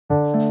My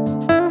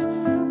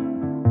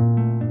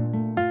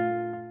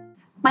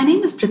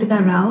name is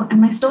Pritika Rao,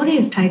 and my story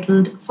is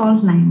titled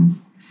Fault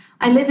Lines.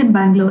 I live in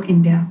Bangalore,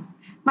 India.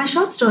 My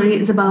short story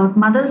is about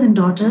mothers and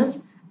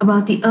daughters,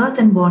 about the earth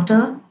and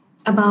water,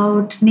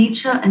 about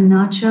nature and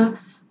nurture,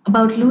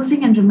 about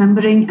losing and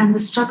remembering, and the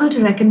struggle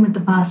to reckon with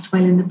the past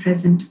while in the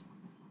present.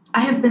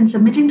 I have been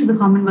submitting to the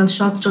Commonwealth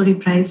Short Story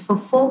Prize for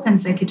 4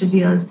 consecutive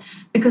years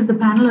because the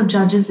panel of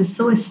judges is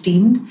so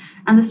esteemed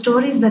and the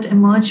stories that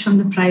emerge from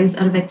the prize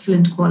are of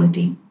excellent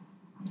quality.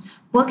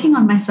 Working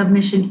on my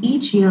submission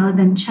each year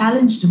then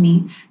challenged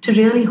me to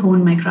really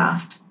hone my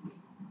craft.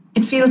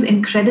 It feels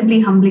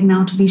incredibly humbling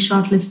now to be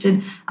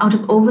shortlisted out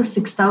of over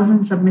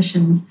 6,000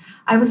 submissions.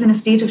 I was in a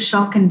state of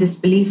shock and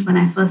disbelief when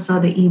I first saw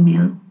the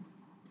email.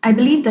 I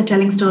believe that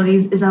telling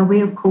stories is our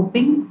way of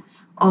coping,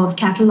 of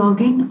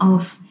cataloging,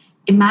 of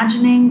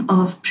imagining,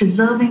 of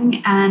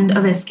preserving, and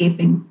of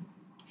escaping.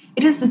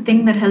 It is the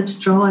thing that helps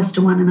draw us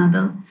to one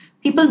another.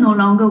 People no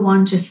longer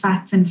want just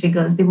facts and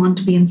figures. They want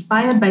to be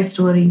inspired by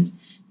stories,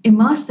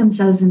 immerse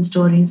themselves in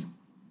stories,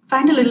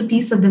 find a little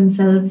piece of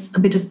themselves, a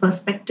bit of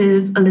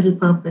perspective, a little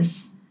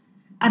purpose.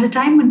 At a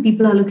time when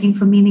people are looking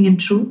for meaning and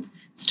truth,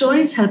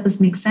 stories help us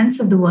make sense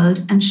of the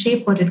world and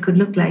shape what it could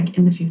look like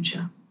in the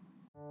future.